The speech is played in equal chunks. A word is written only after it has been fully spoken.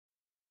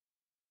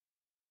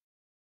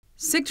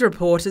Sector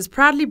Report is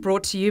proudly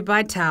brought to you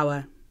by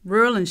Tower,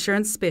 Rural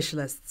Insurance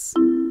Specialists.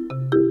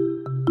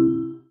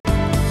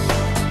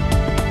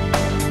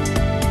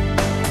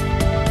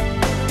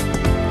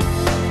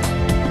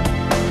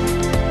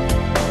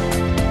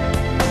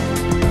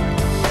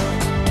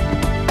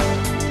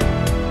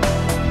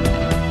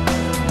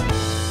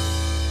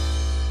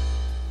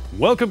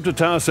 Welcome to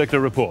Tower Sector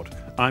Report.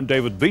 I'm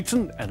David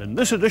Beatson, and in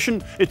this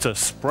edition, it's a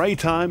spray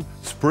time,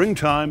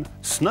 springtime,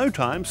 snow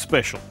time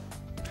special.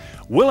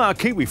 Will our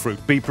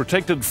kiwifruit be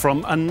protected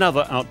from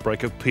another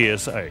outbreak of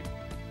PSA?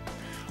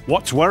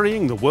 What's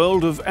worrying the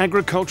world of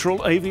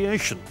agricultural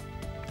aviation?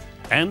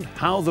 And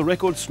how the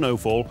record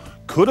snowfall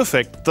could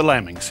affect the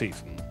lambing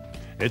season.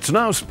 It's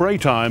now spray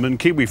time in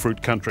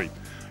kiwifruit country.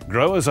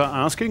 Growers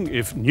are asking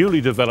if newly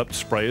developed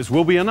sprayers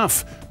will be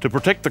enough to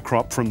protect the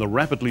crop from the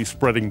rapidly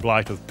spreading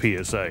blight of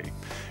PSA.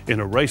 In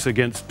a race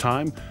against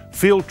time,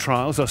 field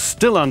trials are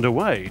still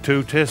underway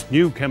to test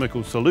new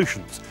chemical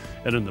solutions.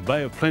 And in the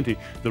Bay of Plenty,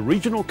 the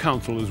Regional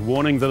Council is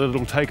warning that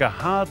it'll take a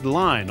hard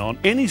line on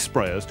any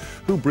sprayers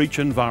who breach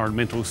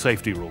environmental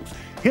safety rules.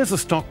 Here's a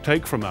stock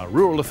take from our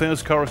Rural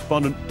Affairs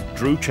correspondent,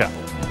 Drew Chappell.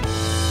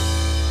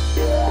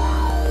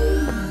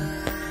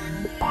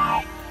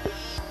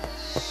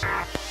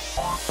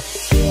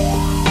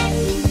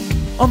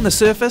 On the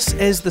surface,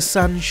 as the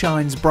sun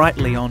shines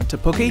brightly on Te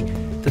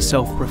Puke, the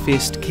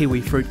self-professed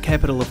kiwifruit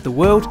capital of the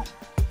world,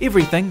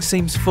 everything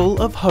seems full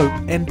of hope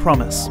and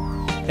promise.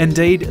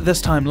 Indeed,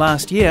 this time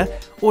last year,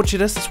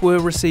 orchardists were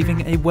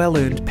receiving a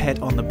well-earned pat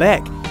on the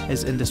back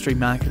as industry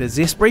marketer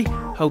Zespri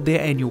held their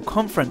annual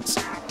conference,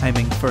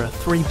 aiming for a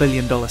 $3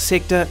 billion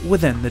sector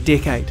within the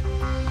decade.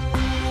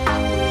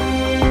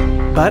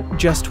 But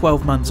just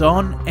 12 months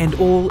on, and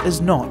all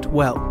is not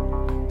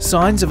well.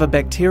 Signs of a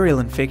bacterial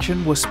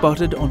infection were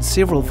spotted on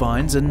several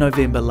vines in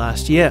November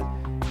last year,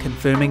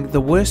 confirming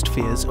the worst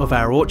fears of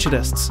our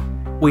orchardists.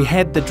 We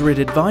had the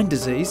dreaded vine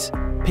disease,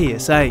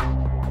 PSA.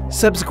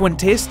 Subsequent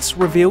tests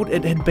revealed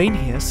it had been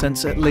here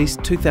since at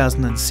least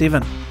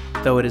 2007,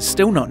 though it is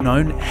still not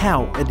known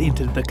how it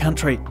entered the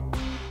country.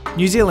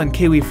 New Zealand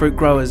kiwifruit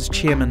growers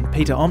chairman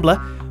Peter Ombler,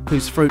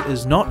 whose fruit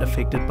is not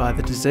affected by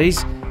the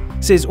disease,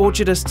 says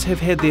orchardists have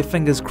had their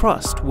fingers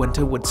crossed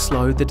winter would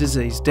slow the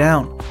disease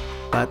down.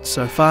 But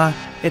so far,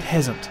 it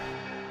hasn't.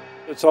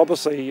 It's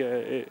obviously,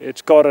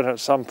 it's got it at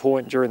some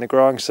point during the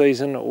growing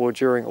season or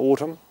during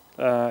autumn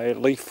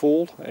at leaf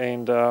fall,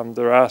 and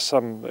there are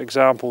some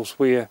examples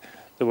where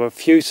there were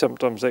few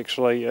symptoms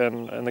actually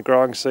in the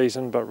growing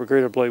season, but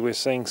regrettably we're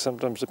seeing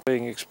symptoms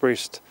being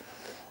expressed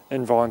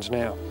in vines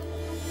now.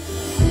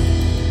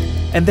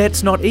 And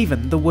that's not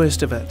even the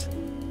worst of it.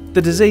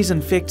 The disease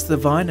infects the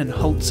vine and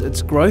halts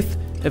its growth,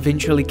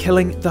 eventually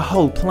killing the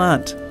whole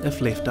plant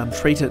if left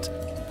untreated.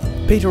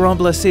 Peter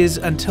Ombler says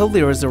until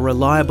there is a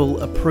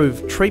reliable,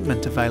 approved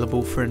treatment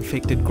available for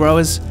infected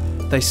growers,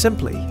 they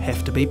simply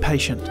have to be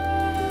patient.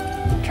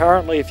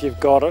 Currently, if you've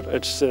got it,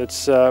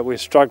 we're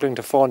struggling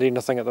to find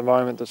anything at the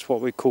moment that's what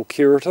we call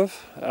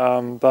curative,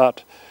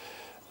 but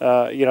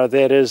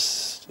that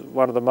is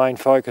one of the main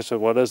focus, or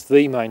what is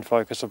the main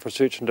focus of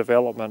research and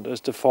development, is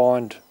to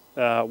find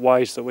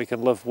ways that we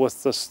can live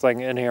with this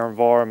thing in our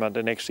environment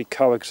and actually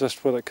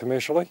coexist with it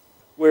commercially.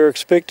 We're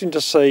expecting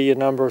to see a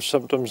number of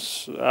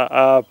symptoms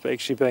are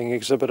actually being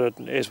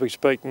exhibited as we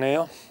speak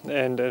now,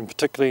 and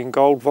particularly in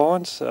gold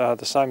vines, the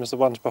same as the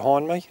ones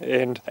behind me.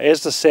 And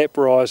as the sap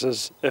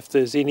rises, if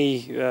there's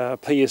any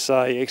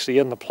PSA actually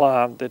in the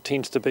plant, that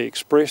tends to be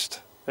expressed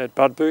at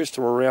bud burst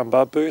or around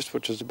bud burst,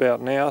 which is about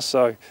now.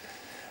 So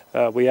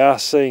we are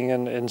seeing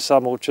in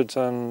some orchards,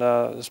 and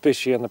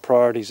especially in the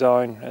priority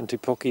zone in Te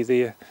Puke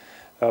there,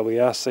 we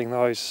are seeing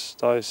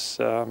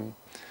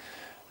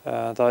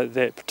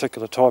that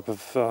particular type of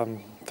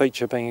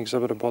feature being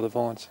exhibited by the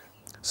vines.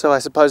 So I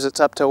suppose it's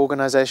up to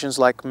organisations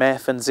like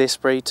MAF and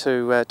Zespri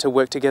to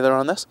work together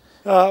on this?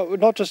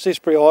 Not just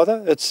Zespri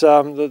either. It's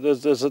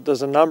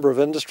there's a number of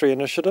industry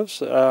initiatives.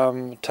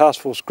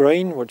 Task Force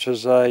Green, which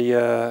is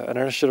an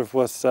initiative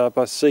with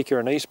both Seeka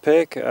and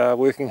EastPac,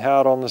 working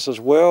hard on this as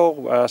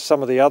well.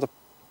 Some of the other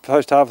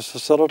post-harvest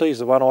facilities,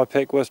 the one I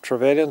pack with,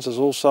 Trevelyan's, is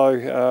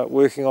also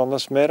working on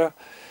this matter.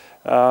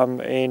 And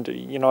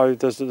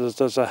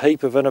there's a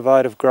heap of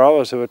innovative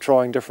growers who are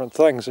trying different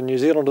things, and New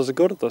Zealanders are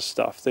good at this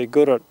stuff. They're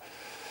good at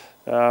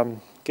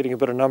getting a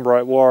bit of number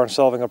 8 wire and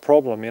solving a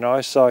problem,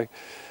 so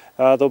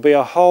there'll be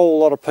a whole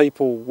lot of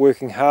people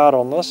working hard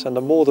on this, and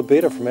the more the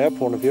better from our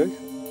point of view.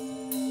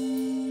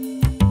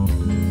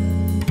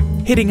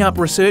 Heading up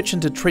research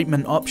into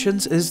treatment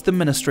options is the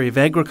Ministry of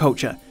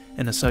Agriculture,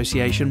 in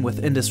association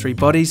with industry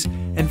bodies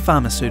and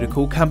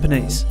pharmaceutical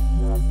companies.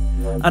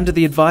 Under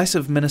the advice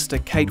of Minister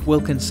Kate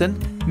Wilkinson,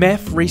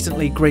 MAF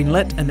recently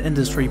greenlit an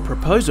industry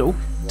proposal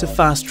to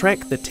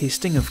fast-track the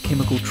testing of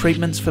chemical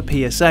treatments for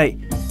PSA,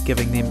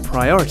 giving them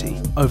priority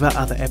over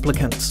other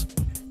applicants.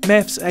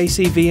 MAF's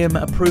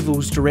ACVM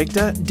Approvals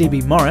Director,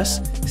 Debbie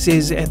Morris,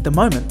 says at the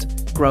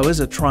moment,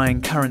 growers are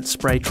trying current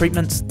spray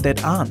treatments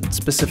that aren't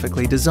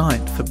specifically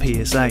designed for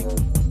PSA.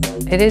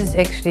 It is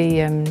actually,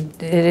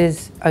 it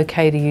is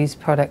okay to use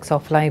products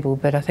off-label,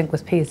 but I think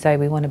with PSA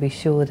we want to be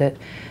sure that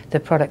the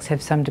products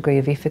have some degree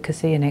of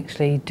efficacy and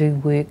actually do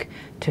work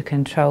to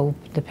control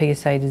the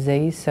PSA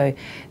disease. So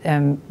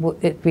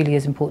it really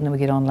is important that we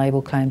get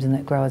on-label claims and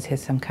that growers have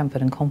some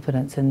comfort and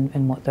confidence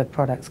in what the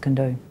products can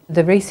do.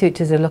 The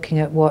researchers are looking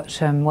at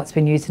what's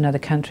been used in other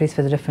countries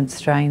for the different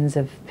strains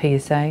of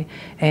PSA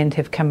and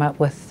have come up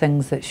with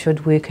things that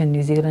should work in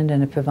New Zealand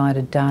and have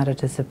provided data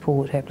to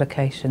support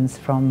applications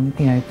from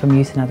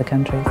use in other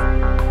countries.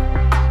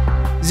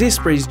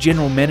 Zespri's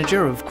General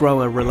Manager of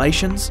Grower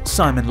Relations,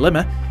 Simon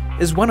Limmer,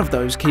 is one of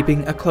those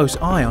keeping a close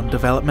eye on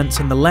developments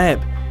in the lab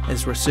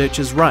as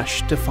researchers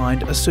rush to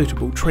find a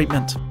suitable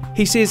treatment.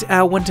 He says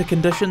our winter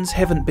conditions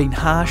haven't been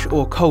harsh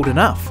or cold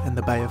enough in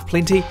the Bay of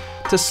Plenty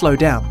to slow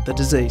down the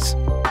disease.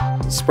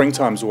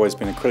 Springtime's always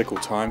been a critical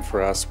time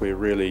for us. We're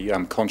really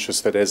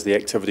conscious that as the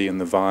activity in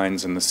the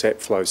vines and the sap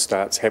flow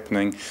starts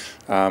happening,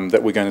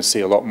 that we're going to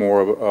see a lot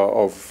more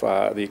of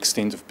the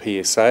extent of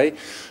PSA.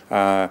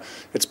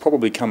 It's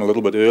probably come a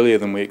little bit earlier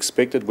than we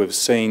expected. We've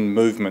seen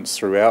movements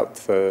throughout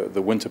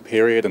the winter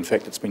period. In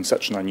fact, it's been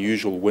such an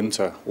unusual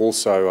winter.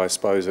 Also, I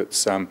suppose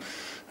it's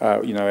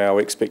our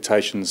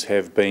expectations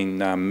have been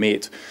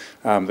met.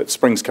 That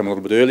spring's come a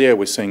little bit earlier,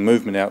 we're seeing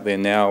movement out there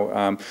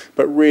now,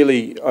 but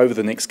really over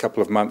the next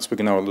couple of months we're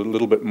going to know a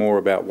little bit more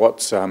about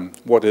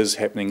what is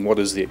happening, what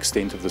is the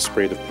extent of the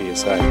spread of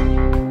PSA.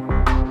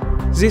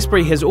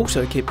 Zespri has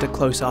also kept a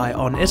close eye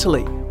on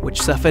Italy,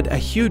 which suffered a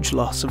huge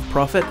loss of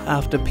profit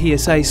after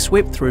PSA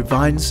swept through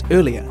vines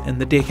earlier in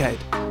the decade.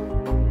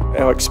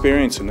 Our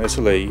experience in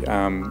Italy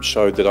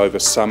showed that over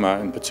summer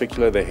in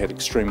particular they have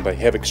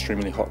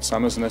extremely hot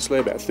summers in Italy,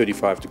 about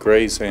 35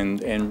 degrees,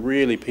 and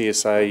really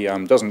PSA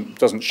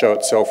doesn't show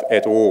itself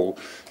at all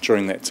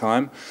during that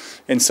time.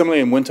 And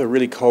similarly in winter,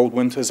 really cold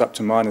winters up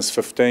to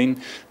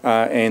 -15,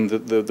 and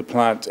the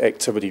plant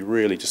activity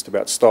really just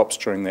about stops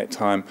during that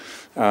time.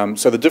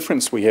 So the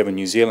difference we have in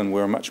New Zealand,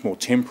 we're a much more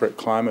temperate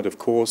climate of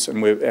course,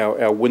 and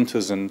our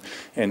winters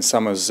and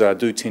summers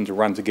do tend to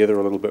run together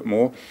a little bit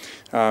more.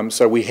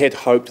 So we had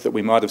hoped that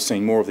we might have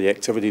seen more of the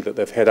activity that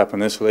they've had up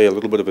in Italy, a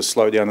little bit of a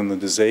slowdown in the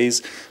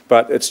disease,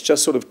 but it's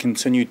just sort of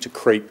continued to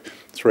creep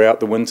throughout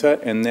the winter,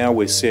 and now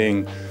we're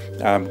seeing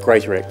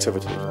greater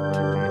activity.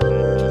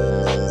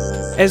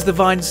 As the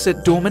vines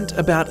sit dormant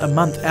about a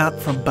month out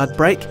from bud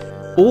break,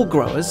 all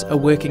growers are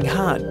working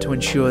hard to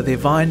ensure their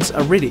vines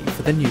are ready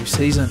for the new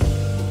season.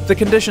 The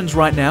conditions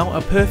right now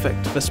are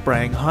perfect for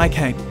spraying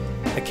Hicane,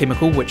 a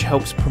chemical which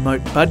helps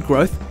promote bud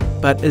growth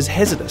but is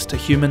hazardous to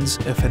humans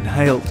if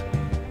inhaled.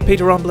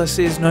 Peter Ombler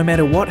says no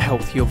matter what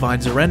health your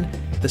vines are in,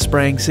 the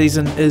spraying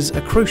season is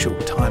a crucial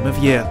time of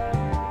year.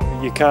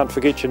 You can't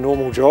forget your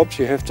normal jobs.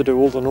 You have to do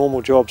all the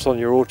normal jobs on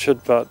your orchard,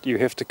 but you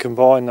have to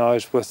combine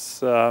those with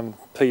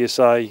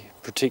PSA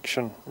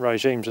protection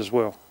regimes as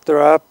well.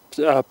 There are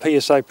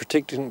PSA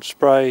protectant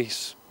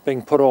sprays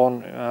being put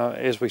on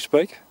as we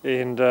speak,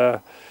 and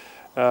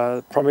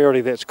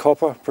primarily that's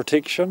copper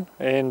protection,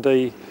 and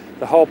the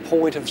whole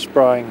point of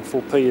spraying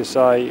for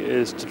PSA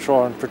is to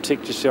try and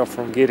protect yourself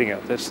from getting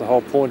it. That's the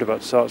whole point of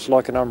it, so it's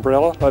like an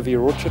umbrella over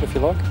your orchard if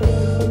you like.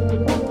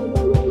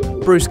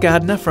 Bruce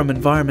Gardner from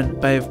Environment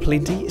Bay of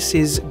Plenty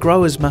says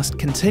growers must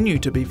continue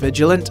to be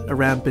vigilant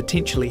around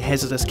potentially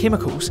hazardous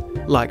chemicals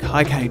like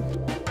Hicane.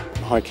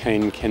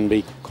 Hicane can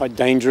be quite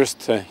dangerous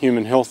to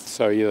human health,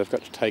 so they've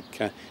got to take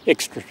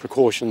extra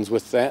precautions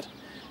with that,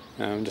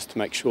 just to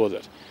make sure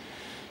that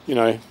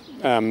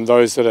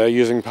those that are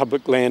using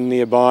public land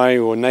nearby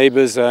or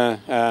neighbours are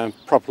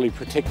properly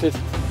protected.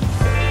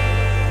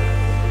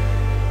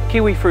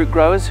 Kiwifruit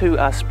growers who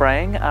are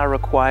spraying are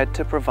required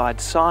to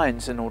provide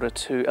signs in order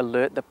to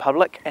alert the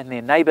public and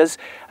their neighbours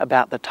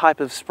about the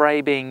type of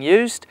spray being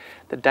used,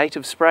 the date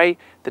of spray,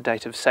 the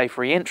date of safe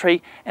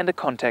re-entry and a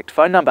contact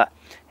phone number.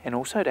 And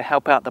also to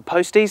help out the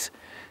posties,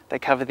 they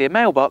cover their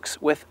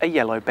mailbox with a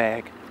yellow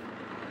bag.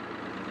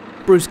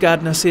 Bruce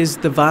Gardner says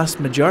the vast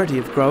majority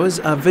of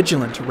growers are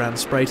vigilant around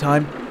spray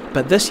time,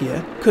 but this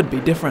year could be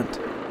different.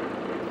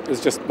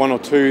 There's just one or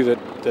two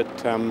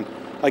that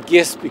I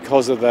guess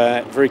because of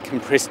the very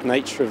compressed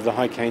nature of the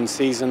Hicane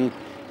season,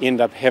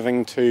 end up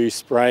having to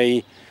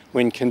spray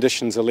when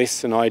conditions are less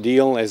than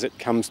ideal as it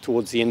comes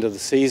towards the end of the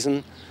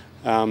season,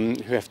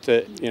 who have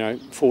to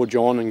forge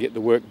on and get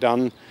the work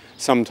done.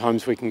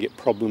 Sometimes we can get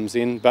problems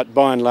in, but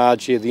by and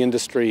large, the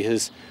industry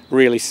has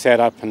really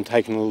sat up and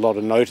taken a lot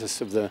of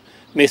notice of the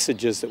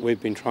messages that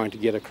we've been trying to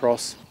get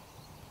across.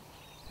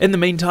 In the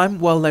meantime,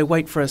 while they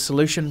wait for a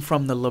solution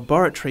from the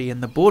laboratory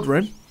in the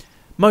boardroom,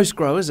 most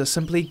growers are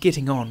simply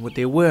getting on with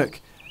their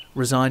work,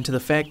 resigned to the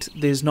fact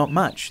there's not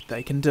much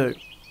they can do.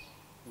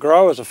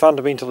 Growers are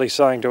fundamentally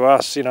saying to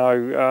us,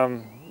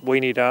 we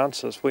need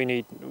answers. We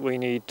need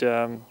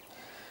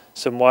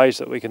some ways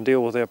that we can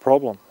deal with our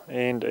problem,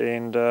 and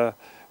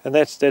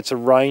that's a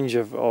range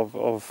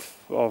of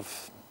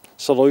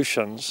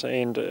solutions.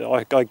 And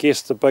I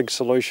guess the big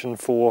solution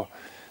for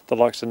the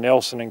likes of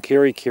Nelson and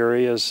Kerry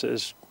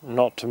is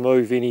not to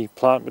move any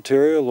plant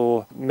material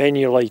or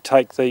manually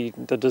take the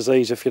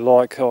disease, if you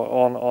like,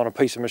 on a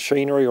piece of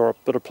machinery or a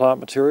bit of plant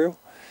material.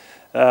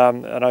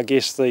 And I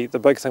guess the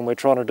big thing we're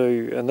trying to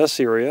do in this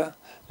area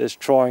is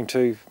trying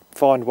to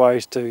find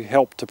ways to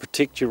help to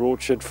protect your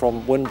orchard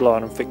from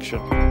windblown infection.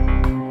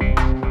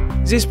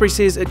 Zespri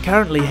says it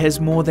currently has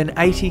more than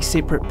 80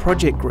 separate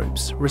project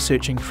groups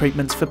researching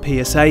treatments for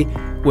PSA,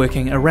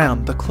 working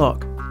around the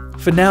clock.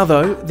 For now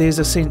though, there's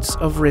a sense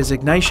of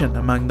resignation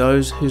among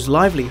those whose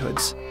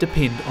livelihoods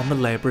depend on the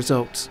lab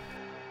results.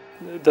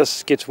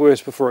 This gets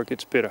worse before it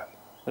gets better.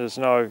 There's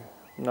no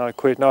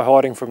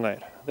hiding from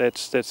that.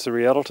 That's the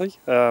reality.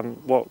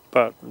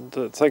 But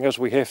the thing is,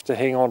 we have to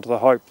hang on to the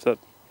hope that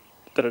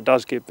it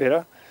does get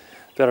better.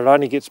 But it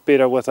only gets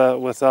better with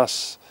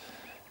us,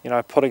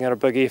 putting in a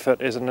big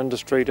effort as an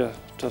industry to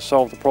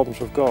solve the problems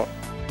we've got.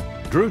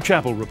 Drew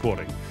Chappell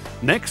reporting.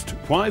 Next,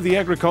 why the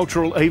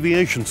agricultural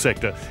aviation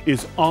sector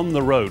is on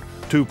the road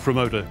to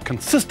promote a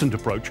consistent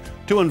approach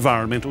to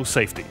environmental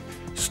safety.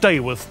 Stay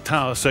with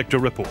Tower Sector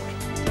Report.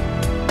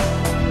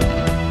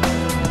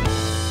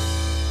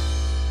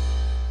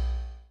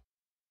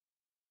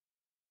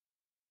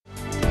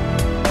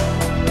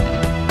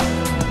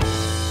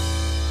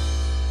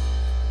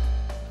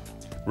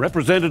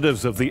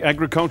 Representatives of the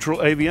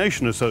Agricultural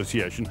Aviation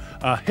Association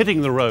are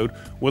hitting the road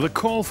with a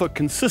call for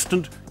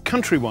consistent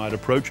countrywide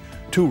approach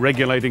to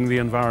regulating the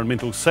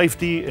environmental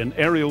safety in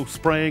aerial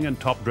spraying and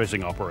top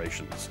dressing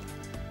operations.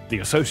 The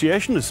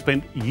association has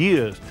spent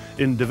years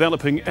in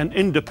developing an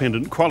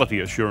independent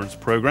quality assurance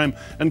program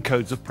and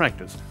codes of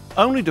practice,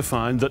 only to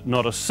find that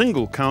not a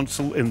single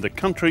council in the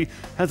country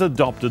has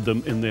adopted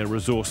them in their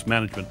resource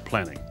management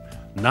planning.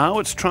 Now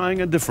it's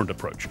trying a different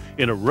approach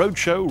in a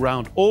roadshow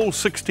round all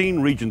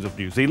 16 regions of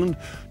New Zealand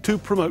to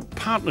promote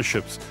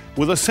partnerships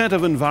with a set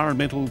of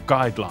environmental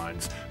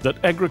guidelines that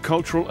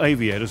agricultural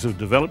aviators have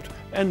developed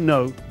and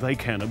know they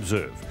can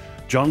observe.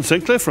 John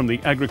Sinclair from the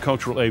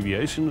Agricultural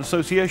Aviation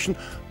Association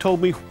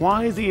told me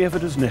why the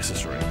effort is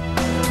necessary.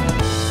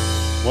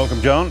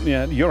 Welcome, John.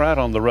 Yeah, you're out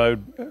on the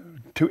road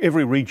to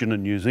every region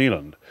in New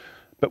Zealand.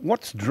 But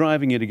what's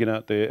driving you to get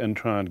out there and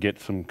try and get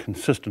some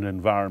consistent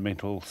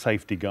environmental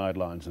safety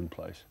guidelines in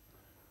place?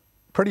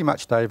 Pretty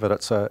much, David,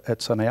 it's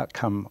an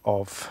outcome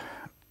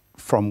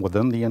from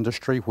within the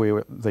industry,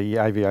 where the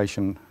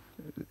aviation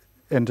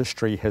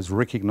industry has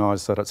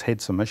recognised that it's had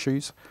some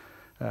issues.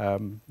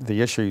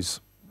 The issues,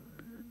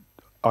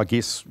 I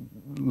guess,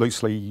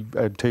 loosely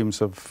in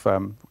terms of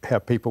how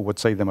people would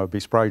see them, would be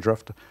spray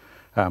drift,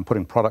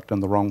 putting product in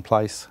the wrong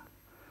place.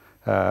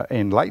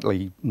 And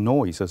lately,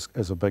 noise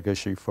is a big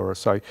issue for us.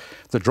 So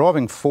the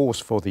driving force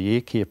for the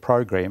air care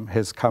program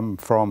has come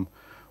from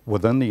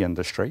within the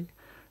industry.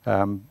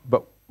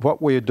 But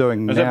what we're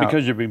doing now... Is that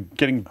because you've been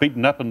getting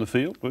beaten up in the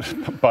field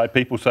by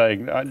people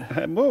saying,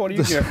 well, what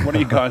are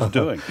you guys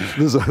doing?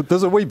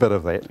 There's a wee bit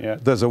of that. Yeah.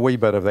 There's a wee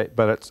bit of that,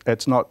 but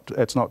it's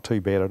not too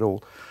bad at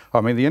all.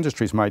 I mean, the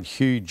industry's made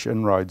huge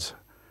inroads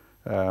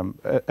in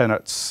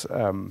its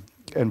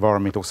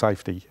environmental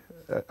safety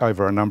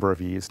over a number of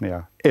years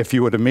now. If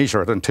you were to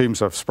measure it in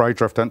terms of spray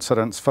drift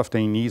incidents,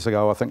 15 years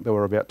ago I think there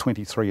were about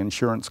 23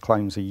 insurance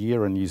claims a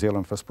year in New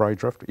Zealand for spray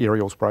drift,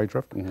 aerial spray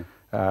drift.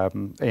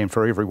 Mm-hmm. And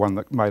for every one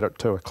that made it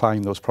to a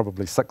claim, there was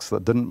probably 6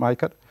 that didn't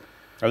make it.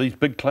 Are these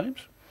big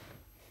claims?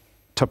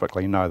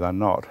 Typically, no, they're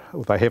not.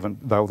 They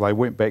haven't. They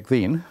weren't back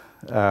then.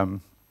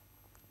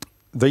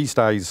 These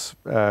days,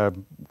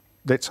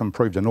 that's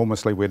improved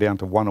enormously. We're down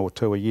to 1 or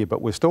 2 a year,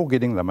 but we're still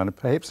getting them, and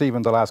perhaps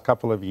even the last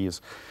couple of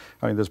years.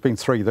 I mean, there's been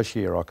 3 this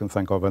year I can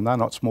think of, and they're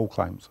not small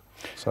claims.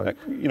 So,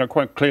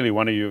 quite clearly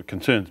one of your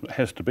concerns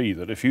has to be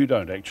that if you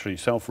don't actually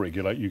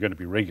self-regulate, you're going to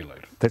be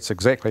regulated. That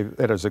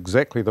is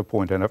exactly the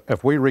point. And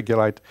if we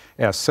regulate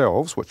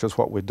ourselves, which is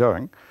what we're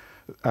doing,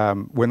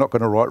 we're not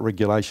going to write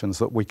regulations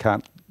that we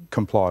can't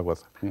comply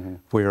with. Mm-hmm.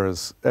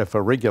 Whereas if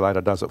a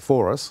regulator does it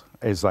for us,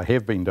 as they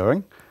have been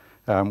doing,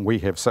 we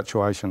have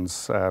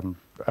situations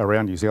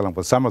around New Zealand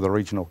with some of the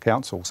regional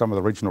councils, some of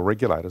the regional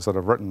regulators that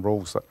have written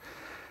rules that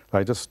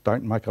they just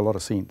don't make a lot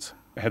of sense.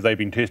 Have they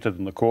been tested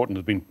in the court, and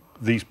have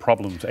these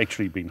problems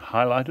actually been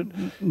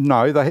highlighted?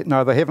 No,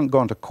 they haven't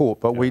gone to court,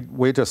 but yeah.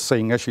 We're just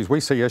seeing issues.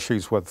 We see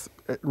issues with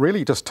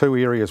really just 2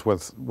 areas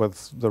with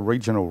the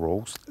regional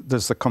rules.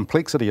 There's the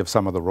complexity of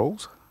some of the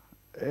rules.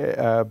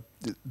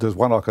 There's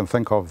one I can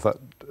think of that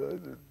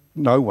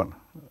no one,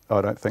 I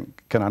don't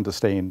think, can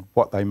understand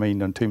what they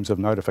mean in terms of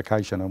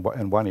notification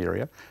in one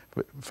area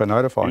for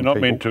notifying people. You're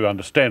not meant to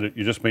understand it,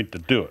 you're just meant to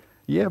do it.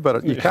 Yeah,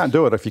 but you can't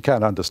do it if you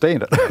can't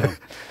understand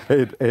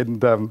it.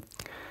 and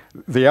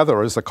the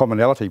other is the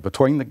commonality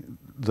between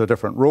the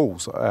different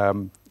rules,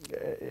 and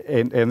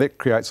that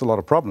creates a lot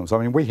of problems. I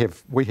mean, we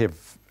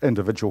have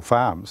individual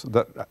farms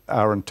that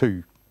are in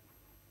 2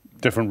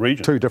 different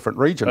regions. 2 different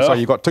regions. So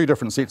you've got 2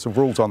 different sets of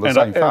rules on the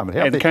same farm.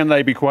 And can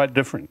they be quite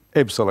different?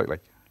 Absolutely.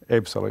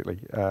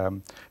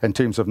 In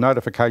terms of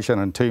notification,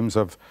 in terms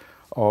of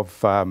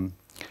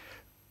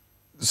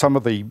some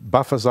of the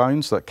buffer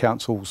zones that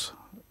councils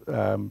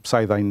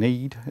say they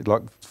need,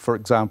 like for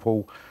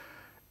example,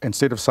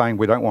 instead of saying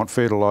we don't want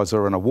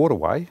fertiliser in a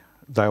waterway,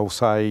 they'll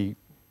say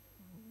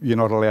you're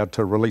not allowed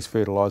to release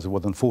fertiliser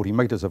within 40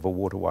 metres of a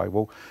waterway.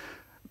 Well,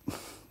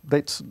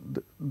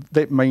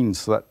 that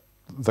means that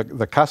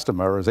the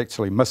customer is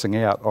actually missing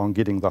out on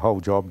getting the whole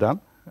job done.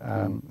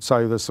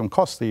 So there's some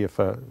cost there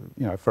for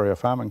our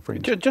farming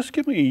friends. Just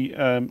give me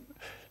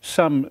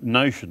some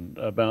notion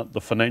about the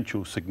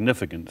financial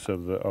significance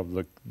of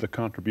the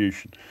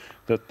contribution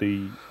that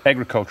the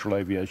agricultural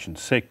aviation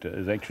sector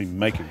is actually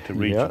making to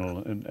regional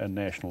and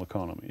national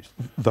economies.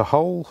 The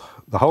whole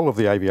of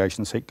the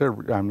aviation sector,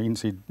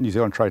 New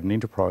Zealand Trade and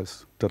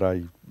Enterprise did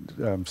a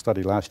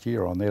study last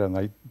year on that, and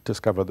they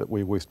discovered that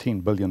we're worth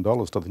 $10 billion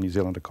to the New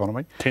Zealand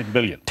economy. 10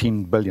 billion?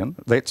 10 billion.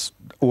 That's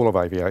all of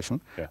aviation.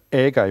 Yeah.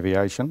 Ag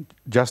aviation,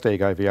 just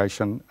ag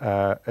aviation,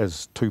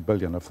 is 2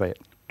 billion of that.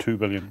 2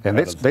 billion. And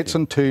that's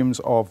in terms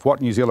of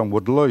what New Zealand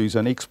would lose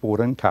in export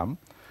income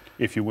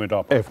if you weren't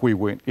operating.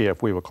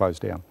 If we were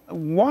closed down.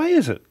 Why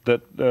is it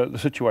that the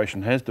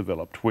situation has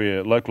developed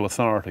where local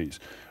authorities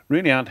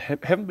really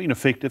haven't been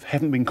effective,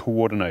 haven't been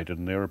coordinated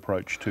in their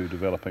approach to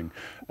developing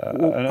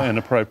an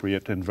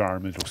appropriate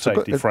environmental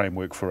safety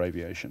framework for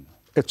aviation?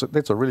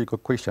 That's a really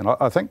good question.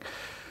 I think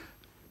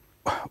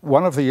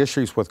one of the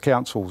issues with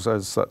councils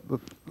is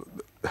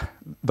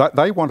that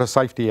they want a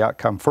safety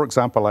outcome. For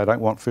example, they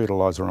don't want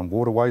fertiliser in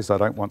waterways, they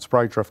don't want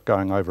spray drift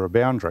going over a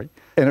boundary.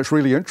 And it's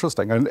really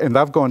interesting, and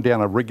they've gone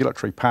down a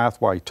regulatory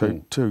pathway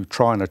to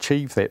try and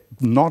achieve that,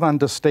 not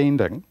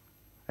understanding,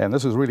 and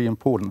this is really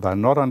important, they're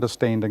not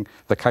understanding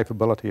the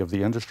capability of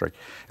the industry.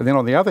 And then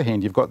on the other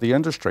hand, you've got the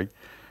industry,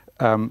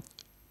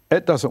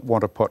 it doesn't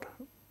want to put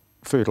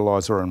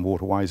fertiliser in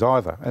waterways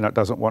either, and it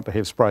doesn't want to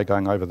have spray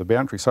going over the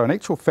boundary. So in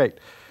actual fact,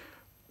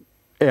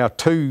 our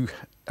two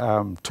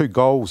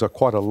goals are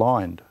quite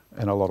aligned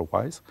in a lot of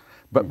ways,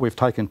 but we've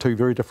taken two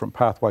very different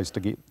pathways to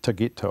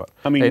get to it.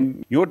 I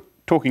mean, you're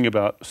talking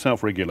about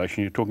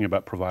self-regulation, you're talking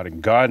about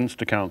providing guidance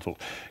to council.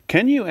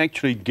 Can you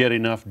actually get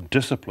enough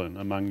discipline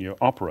among your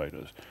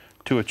operators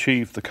to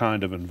achieve the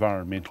kind of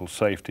environmental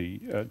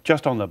safety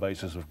just on the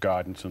basis of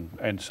guidance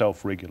and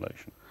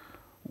self-regulation?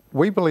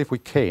 We believe we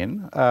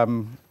can.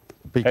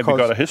 Because have you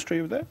got a history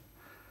of that?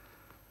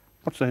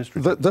 What's the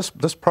history?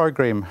 This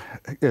program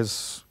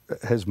has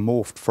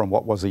morphed from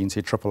what was the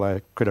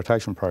NZAAA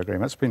accreditation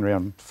program. It's been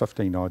around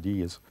 15 odd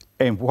years.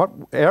 And what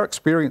our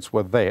experience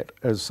with that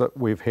is that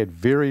we've had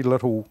very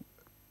little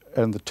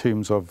in the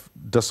terms of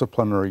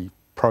disciplinary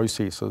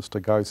processes to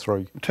go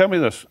through. Tell me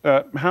this,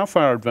 how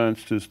far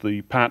advanced is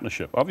the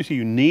partnership? Obviously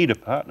you need a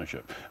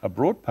partnership, a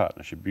broad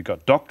partnership. You've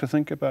got DOC to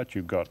think about,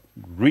 you've got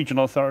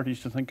regional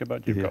authorities to think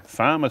about, you've got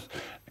farmers,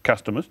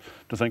 customers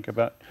to think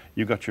about,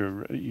 you've got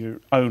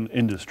your own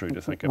industry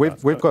to think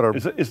about. We've got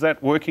is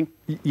that working?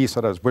 Yes,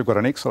 it is. We've got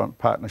an excellent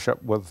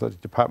partnership with the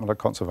Department of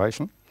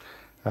Conservation,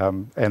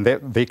 and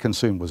their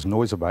concern was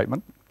noise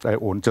abatement,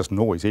 or just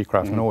noise,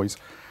 aircraft noise,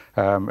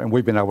 and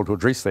we've been able to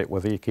address that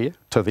with AirCare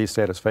to their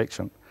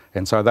satisfaction.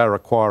 And so they're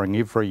requiring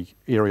every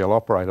aerial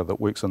operator that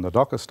works in the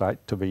DOC estate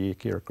to be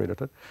AirCare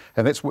accredited.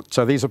 And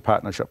so there's a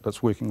partnership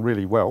that's working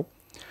really well.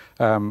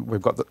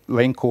 We've got the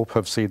Landcorp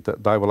have said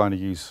that they will only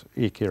use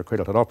AirCare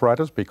accredited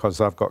operators because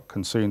they've got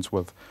concerns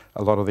with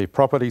a lot of their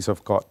properties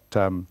have got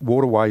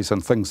waterways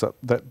and things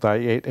that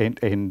they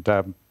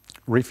and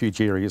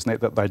refuge areas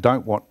that they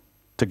don't want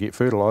to get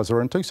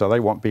fertiliser into, so they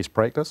want best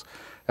practice.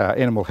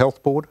 Animal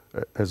Health Board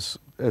is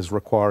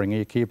requiring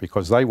AirCare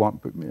because they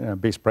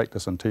want best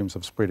practice in terms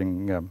of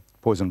spreading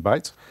poison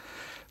baits.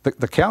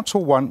 The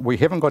council one, we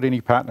haven't got any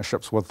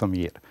partnerships with them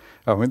yet.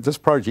 I mean, this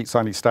project's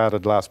only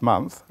started last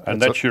month.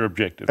 And that's your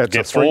objective, to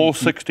get all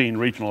 16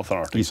 regional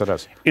authorities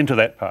into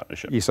that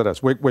partnership? Yes, it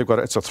is.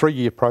 It's a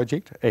 3-year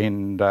project,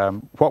 and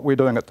what we're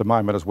doing at the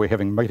moment is we're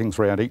having meetings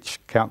around each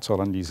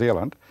council in New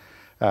Zealand,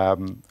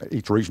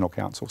 each regional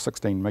council,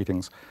 16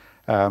 meetings,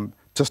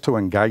 just to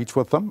engage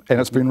with them. And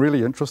it's been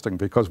really interesting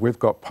because we've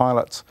got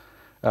pilots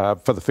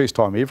for the first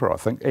time ever, I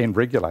think, and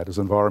regulators,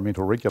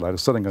 environmental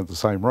regulators, sitting in the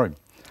same room.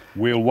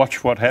 We'll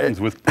watch what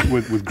happens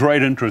with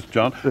great interest,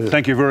 John.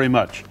 Thank you very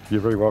much. You're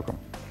very welcome.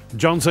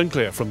 John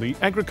Sinclair from the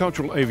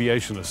Agricultural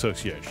Aviation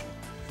Association.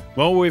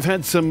 Well, we've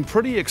had some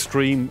pretty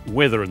extreme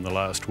weather in the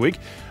last week,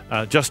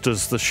 just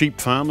as the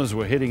sheep farmers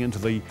were heading into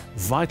the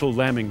vital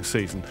lambing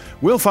season.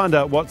 We'll find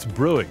out what's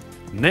brewing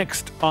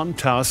next on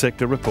Tower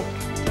Sector Report.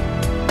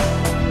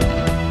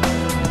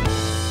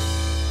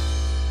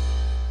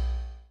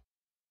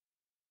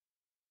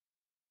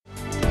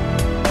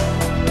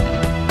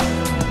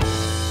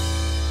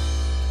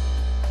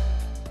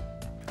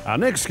 Our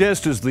next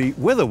guest is the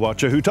weather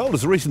watcher who told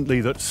us recently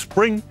that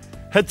spring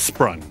had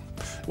sprung.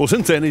 Well,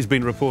 since then he's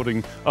been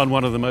reporting on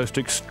one of the most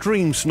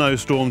extreme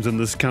snowstorms in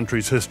this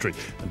country's history.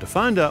 And to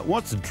find out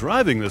what's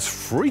driving this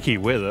freaky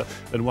weather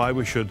and why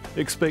we should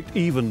expect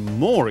even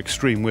more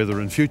extreme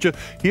weather in future,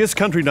 here's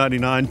Country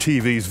 99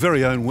 TV's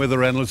very own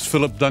weather analyst,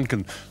 Philip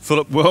Duncan.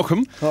 Philip,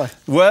 welcome. Hi.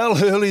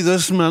 Well, early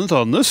this month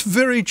on this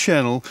very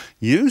channel,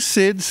 you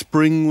said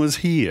spring was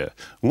here.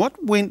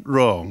 What went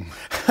wrong?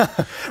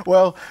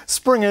 Well,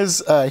 spring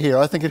is here.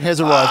 I think it has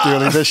arrived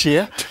early this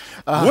year.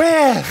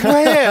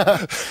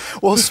 Where?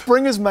 Well,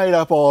 spring is made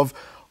up of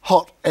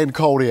hot and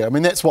cold air. I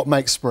mean, that's what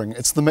makes spring.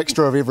 It's the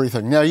mixture of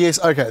everything. Now, yes,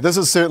 okay, this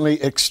is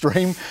certainly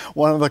extreme,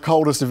 one of the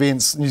coldest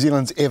events New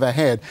Zealand's ever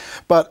had,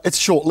 but it's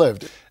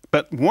short-lived.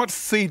 But what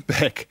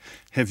feedback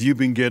have you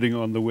been getting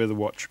on the Weather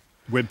Watch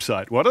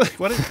website? What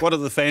are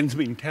the fans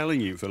been telling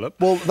you, Philip?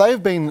 Well,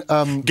 they've been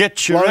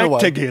get your act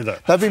together.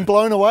 They've been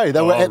blown away.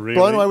 They were really?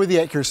 blown away with the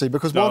accuracy,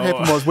 because what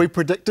happened was we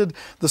predicted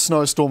the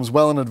snowstorms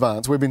well in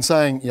advance. We've been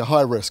saying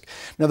high risk.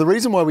 Now, the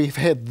reason why we've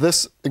had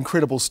this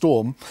incredible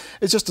storm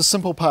is just a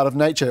simple part of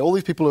nature. All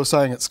these people are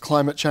saying it's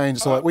climate change.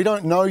 So we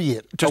don't know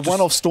yet. Just a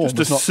one-off storm. Just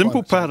is a not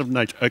simple climate part of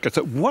nature. Okay,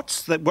 so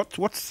what's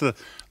the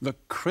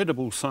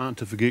credible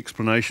scientific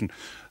explanation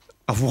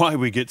of why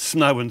we get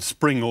snow and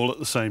spring all at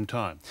the same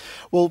time?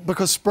 Well,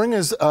 because spring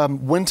is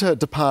winter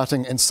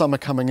departing and summer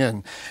coming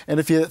in. And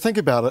if you think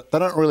about it, they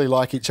don't really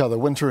like each other.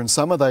 Winter and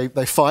summer,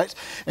 they fight.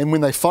 And when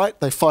they fight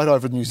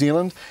over New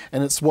Zealand.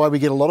 And it's why we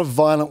get a lot of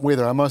violent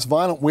weather. Our most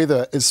violent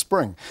weather is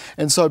spring.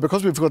 And so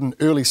because we've got an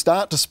early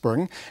start to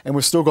spring and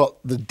we've still got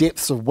the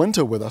depths of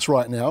winter with us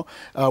right now,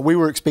 we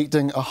were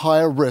expecting a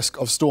higher risk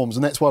of storms.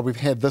 And that's why we've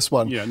had this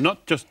one. Yeah,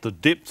 not just the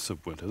depths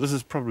of winter. This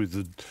is probably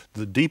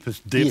the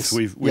deepest depths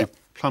we've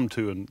come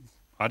to in,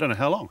 I don't know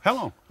how long. How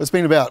long? It's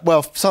been about,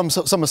 well, some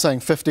are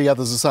saying 50,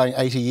 others are saying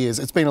 80 years.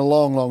 It's been a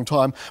long, long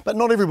time, but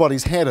not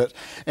everybody's had it.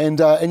 And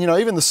you know,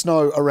 even the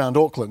snow around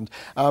Auckland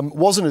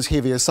wasn't as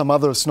heavy as some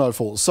other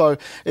snowfalls. So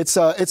it's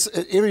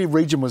every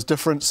region was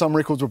different. Some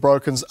records were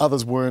broken,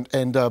 others weren't,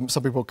 and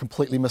some people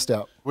completely missed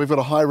out. We've got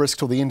a high risk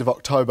till the end of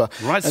October.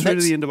 Right through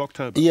to the end of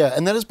October. Yeah,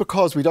 and that is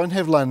because we don't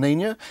have La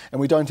Nina and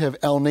we don't have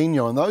El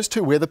Nino, and those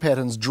two weather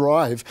patterns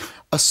drive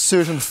a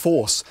certain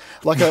force.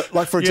 Like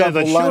for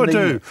example, they La sure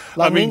Nina. do.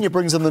 La Nina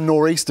brings in the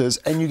nor'easters,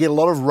 and you get a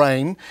lot of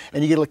rain,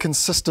 and you get a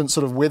consistent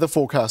sort of weather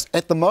forecast.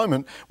 At the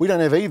moment, we don't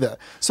have either.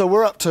 So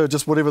we're up to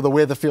just whatever the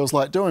weather feels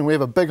like doing. We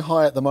have a big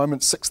high at the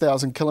moment,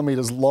 6,000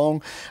 kilometres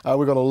long.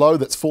 We've got a low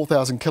that's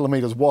 4,000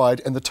 kilometres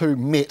wide, and the two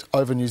met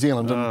over New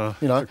Zealand. And,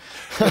 you know.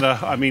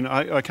 I mean,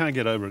 I can't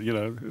get over it, you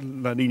know,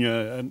 La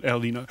Nina and El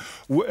Nino.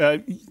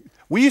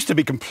 We used to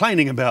be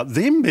complaining about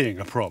them being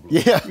a problem.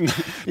 Yeah.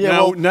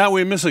 Now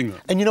we're missing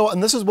them. And you know what?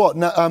 And this is what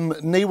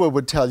NIWA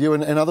would tell you,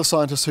 and other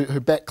scientists who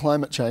back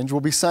climate change will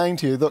be saying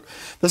to you that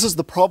this is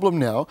the problem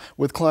now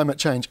with climate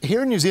change.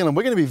 Here in New Zealand,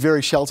 we're going to be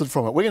very sheltered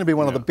from it. We're going to be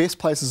one of the best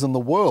places in the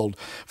world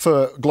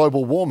for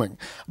global warming.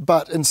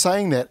 But in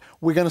saying that,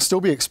 we're going to still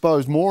be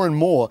exposed more and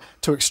more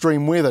to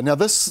extreme weather. Now,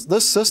 this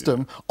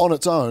system on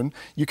its own,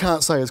 you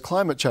can't say is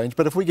climate change.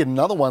 But if we get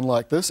another one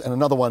like this, and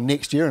another one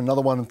next year, and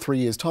another one in 3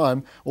 years'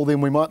 time, well,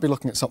 then we might be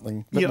looking at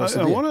something a bit more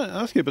severe. I want to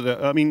ask you about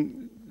that. I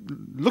mean,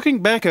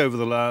 looking back over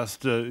the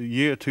last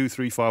year, 2,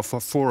 3, 4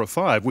 or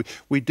 5,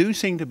 we do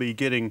seem to be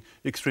getting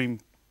extreme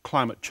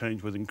climate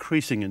change with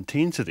increasing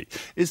intensity.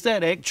 Is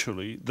that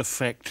actually the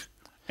fact,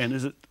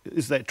 and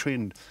is that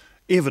trend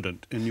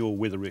evident in your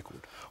weather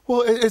record?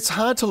 Well, it's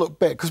hard to look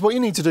back, because what you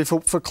need to do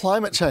for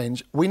climate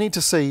change, we need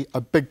to see a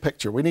big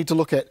picture. We need to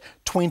look at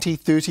 20,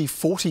 30,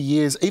 40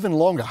 years, even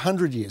longer,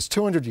 100 years,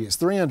 200 years,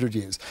 300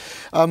 years.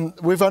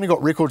 We've only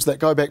got records that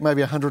go back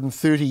maybe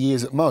 130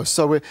 years at most,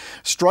 so we're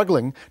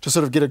struggling to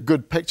sort of get a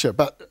good picture.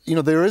 But, you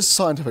know, there is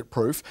scientific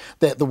proof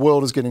that the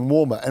world is getting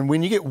warmer, and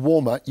when you get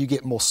warmer, you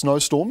get more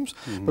snowstorms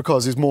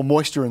because there's more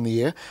moisture in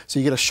the air, so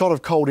you get a shot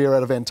of cold air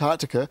out of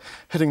Antarctica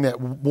hitting that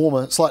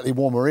slightly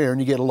warmer air, and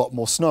you get a lot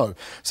more snow.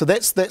 So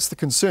that's the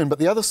concern. But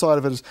the other side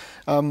of it is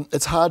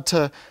it's hard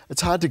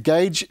to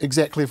gauge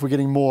exactly if we're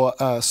getting more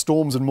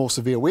storms and more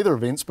severe weather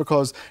events,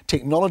 because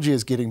technology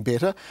is getting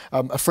better.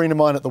 A friend of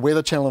mine at the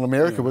Weather Channel in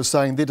America was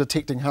saying they're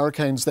detecting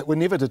hurricanes that were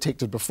never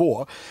detected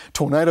before.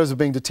 Tornadoes are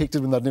being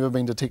detected when they've never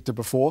been detected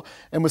before.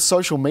 And with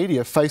social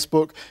media,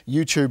 Facebook,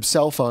 YouTube,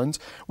 cell phones,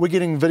 we're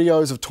getting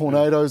videos of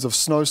tornadoes, of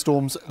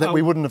snowstorms that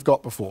we wouldn't have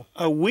got before.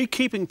 Are we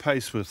keeping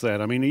pace with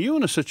that? I mean, are you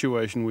in a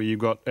situation where you've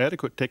got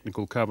adequate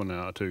technical cover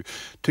now to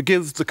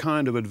give the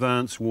kind of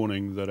advance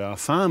warning that our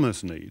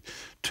farmers need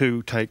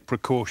to take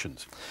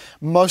precautions?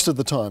 Most of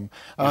the time.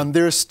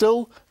 There is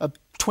still a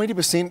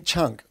 20%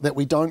 chunk that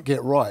we don't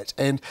get right.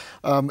 And,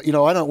 you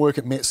know, I don't work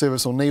at Met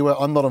Service or NIWA.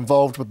 I'm not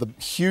involved with the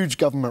huge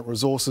government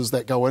resources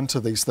that go into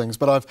these things.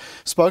 But I've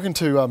spoken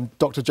to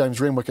Dr. James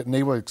Renwick at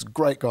NIWA, he's a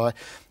great guy,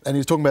 and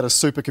he's talking about a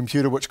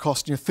supercomputer which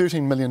cost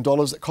 $13 million.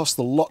 It costs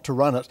a lot to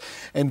run it,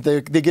 and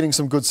they're getting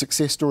some good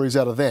success stories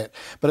out of that.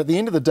 But at the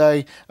end of the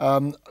day,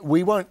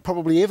 we won't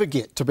probably ever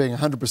get to being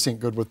 100%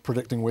 good with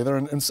predicting weather,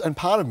 and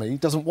part of me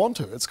doesn't want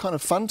to. It's kind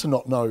of fun to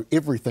not know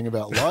everything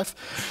about life.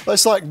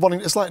 It's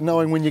like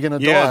knowing when you're going to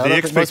die. I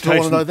don't think most people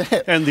want to know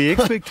that. And the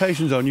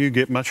expectations on you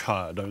get much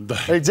higher, don't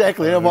they?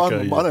 Exactly. I don't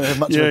have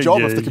much of a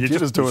job if the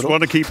computers do it all. You just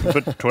want to keep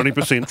it at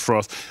 20%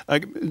 frost.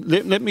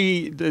 Let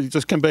me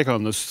just come back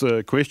on this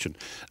question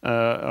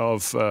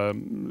of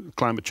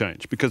climate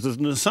change, because there's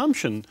an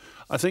assumption,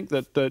 I think,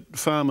 that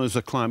farmers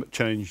are climate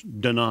change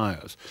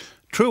deniers.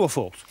 True or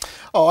false?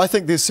 Oh, I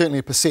think there's certainly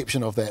a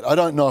perception of that. I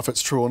don't know if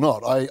it's true or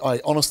not.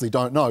 I honestly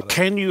don't know.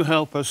 Can you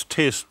help us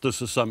test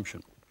this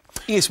assumption?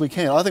 Yes, we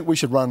can. I think we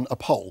should run a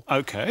poll.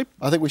 Okay.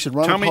 I think we should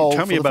run a poll.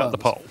 Tell me about the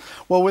poll.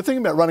 Well, we're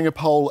thinking about running a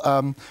poll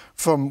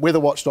from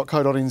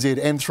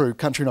weatherwatch.co.nz and through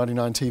Country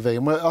 99 TV.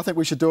 And I think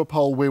we should do a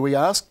poll where we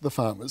ask the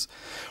farmers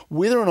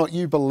whether or not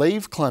you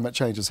believe climate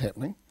change is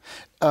happening,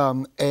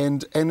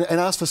 and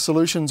ask for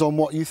solutions on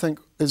what you think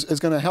is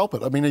going to help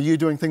it. I mean, are you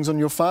doing things on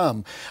your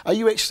farm? Are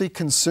you actually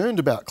concerned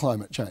about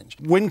climate change?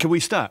 When can we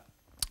start?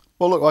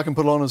 Well, look, I can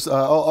put it on as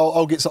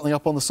I'll get something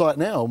up on the site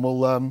now, and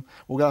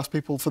we'll ask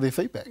people for their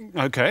feedback.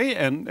 Okay,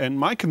 and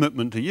my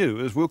commitment to you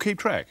is we'll keep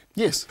track.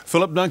 Yes.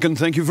 Philip Duncan,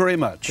 thank you very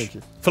much. Thank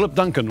you. Philip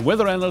Duncan,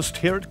 weather analyst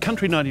here at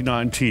Country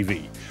 99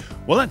 TV.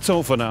 Well, that's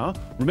all for now.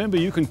 Remember,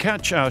 you can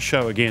catch our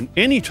show again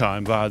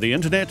anytime via the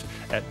internet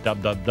at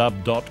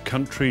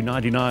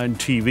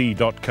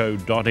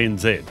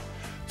www.country99tv.co.nz.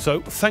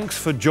 So thanks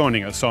for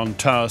joining us on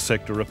Tower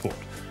Sector Report.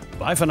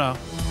 Bye for now.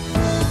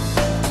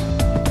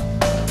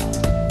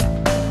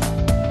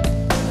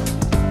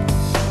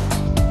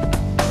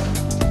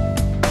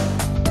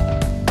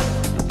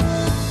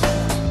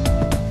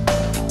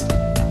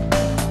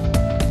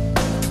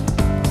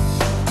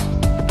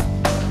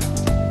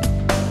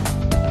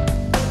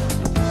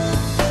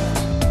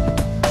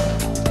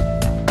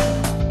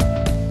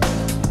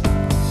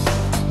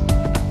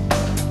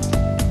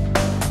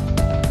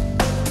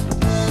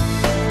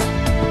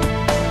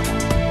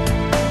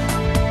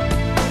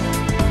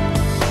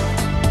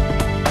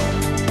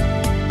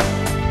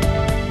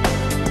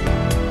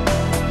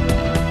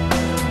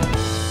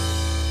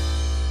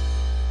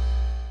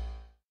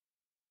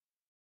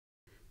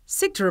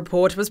 Sector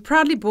Report was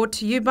proudly brought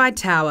to you by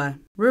Tower,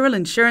 Rural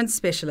Insurance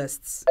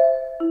Specialists.